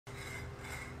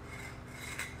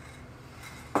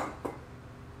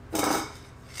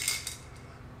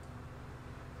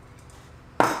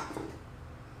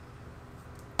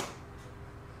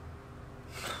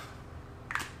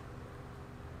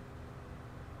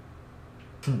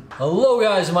Hello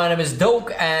guys, my name is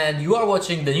Doke and you are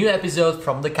watching the new episode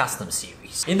from the custom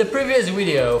series. In the previous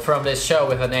video from this show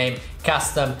with the name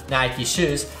Custom Nike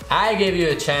Shoes, I gave you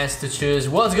a chance to choose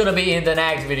what's gonna be in the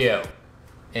next video.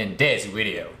 In this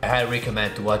video. I highly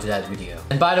recommend to watch that video.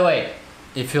 And by the way,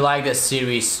 if you like this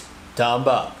series, thumb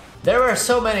up. There were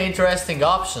so many interesting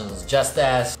options, just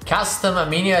as custom a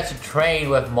miniature train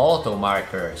with Molotov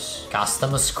markers,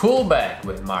 custom a school bag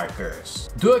with markers,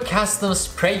 do a custom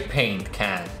spray paint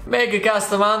can, make a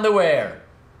custom underwear,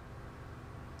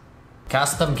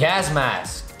 custom gas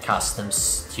mask, custom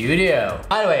studio.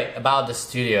 By the way, about the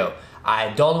studio,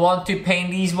 I don't want to paint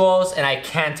these walls and I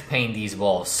can't paint these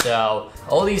walls, so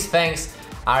all these things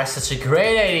are such a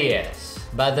great ideas.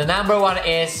 But the number one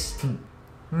is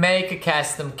make a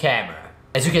custom camera.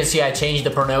 As you can see, I changed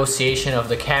the pronunciation of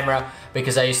the camera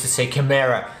because I used to say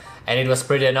camera and it was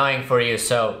pretty annoying for you,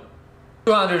 so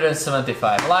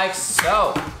 275 likes.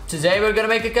 So today we're gonna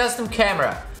make a custom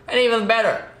camera, and even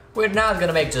better, we're not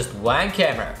gonna make just one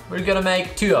camera, we're gonna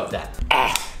make two of them.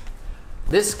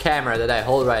 This camera that I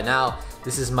hold right now,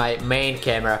 this is my main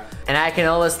camera, and I can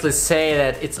honestly say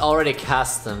that it's already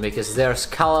custom because there's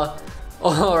color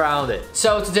all around it.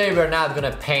 So today we're not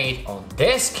gonna paint on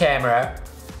this camera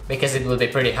because it will be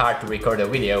pretty hard to record a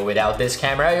video without this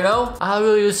camera, you know? I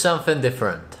will use something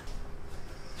different.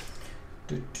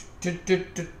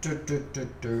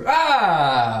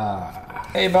 Ah!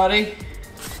 Hey buddy!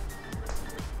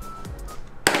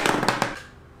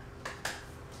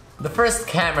 The first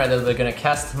camera that we're gonna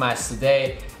customize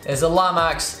today is a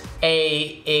Lumix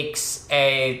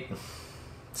AX8,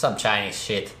 some Chinese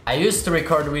shit. I used to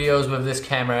record videos with this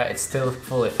camera, it's still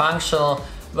fully functional,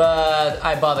 but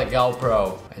I bought a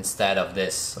GoPro instead of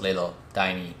this little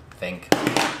tiny thing.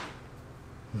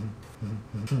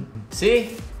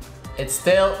 See? It's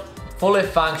still fully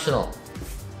functional.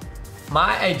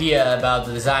 My idea about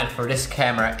the design for this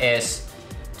camera is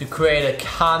to create a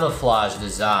camouflage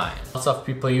design. Lots of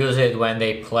people use it when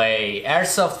they play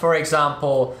airsoft, for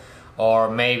example, or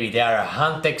maybe they are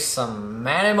hunting some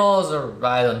animals, or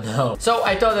I don't know. So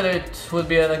I thought that it would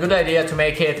be a good idea to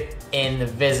make it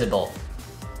invisible.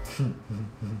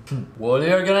 What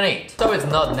you're gonna need. So it's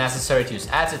not necessary to use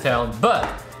acetone, but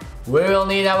we will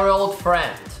need our old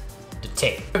friend, the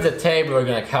tape. With the tape we're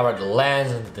gonna cover the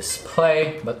lens and the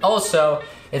display, but also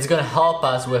it's gonna help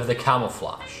us with the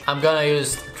camouflage. I'm gonna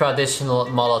use traditional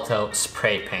Molotov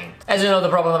spray paint. As you know, the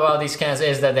problem about these cans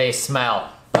is that they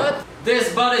smell. But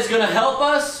this bud is gonna help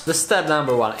us. The step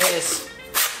number one is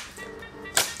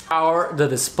the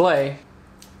display,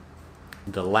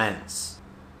 the lens.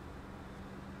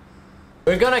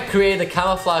 We're gonna create the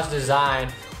camouflage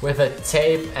design with a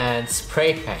tape and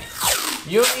spray paint.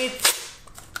 You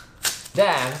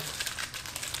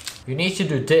need to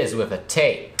do this with a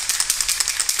tape.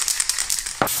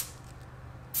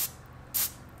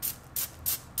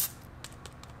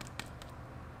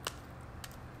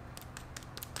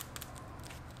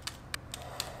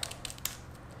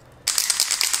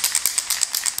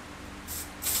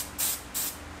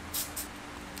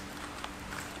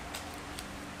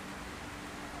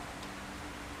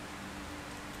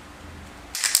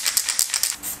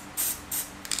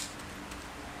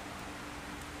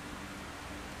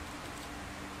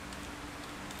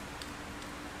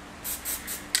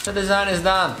 The design is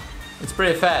done. It's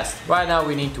pretty fast. Right now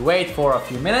we need to wait for a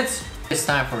few minutes. It's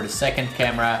time for the second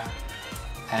camera.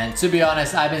 And to be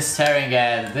honest, I've been staring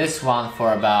at this one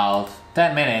for about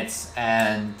 10 minutes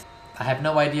and I have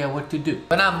no idea what to do.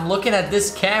 When I'm looking at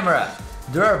this camera,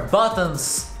 there are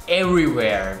buttons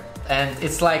everywhere. And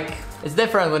it's like, it's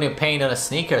different when you paint on a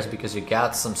sneakers because you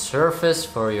got some surface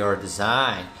for your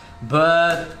design.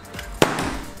 But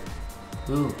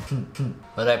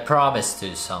I promised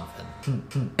to something.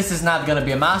 This is not gonna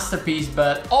be a masterpiece,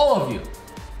 but all of you,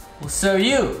 so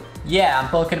you, yeah, I'm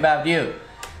talking about you.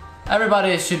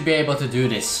 Everybody should be able to do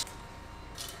this.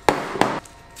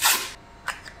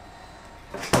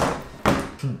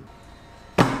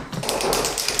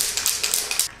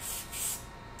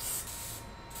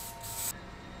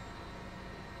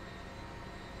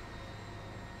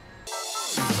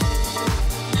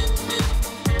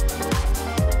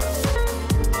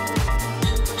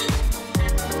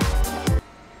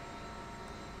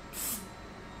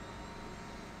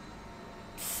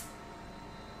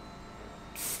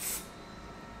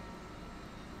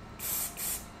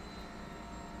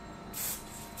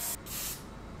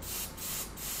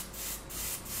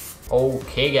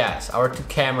 Okay guys, our two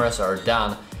cameras are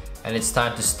done and it's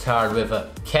time to start with a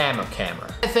Camo camera.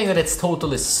 I think that it's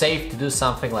totally safe to do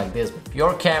something like this with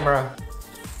your camera.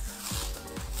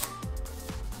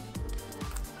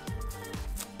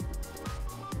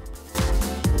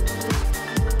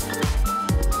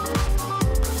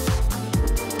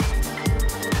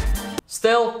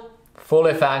 Still,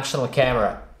 fully functional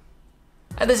camera.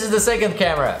 And this is the second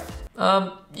camera.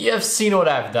 You have seen what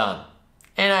I've done.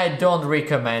 And I don't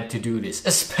recommend to do this,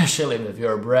 especially with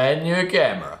your brand new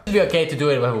camera. It'd be okay to do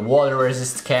it with a water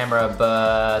resist camera,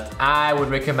 but I would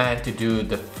recommend to do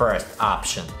the first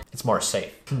option. It's more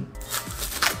safe.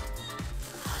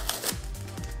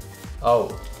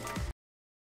 Oh.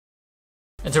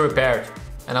 It's repaired.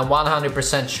 And I'm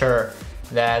 100% sure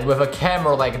that with a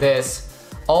camera like this,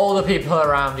 all the people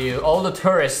around you, all the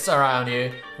tourists around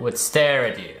you would stare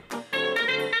at you.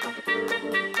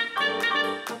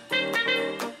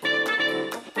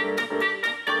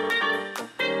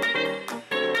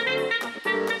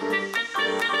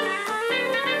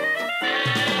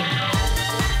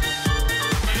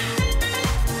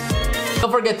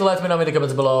 Don't forget to let me know in the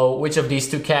comments below which of these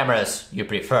two cameras you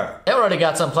prefer. I already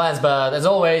got some plans, but as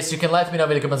always, you can let me know in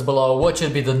the comments below what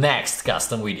should be the next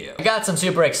custom video. I got some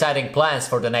super exciting plans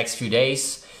for the next few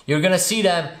days. You're gonna see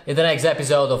them in the next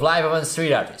episode of Live on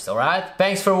Street Artist, alright?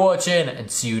 Thanks for watching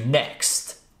and see you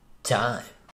next time.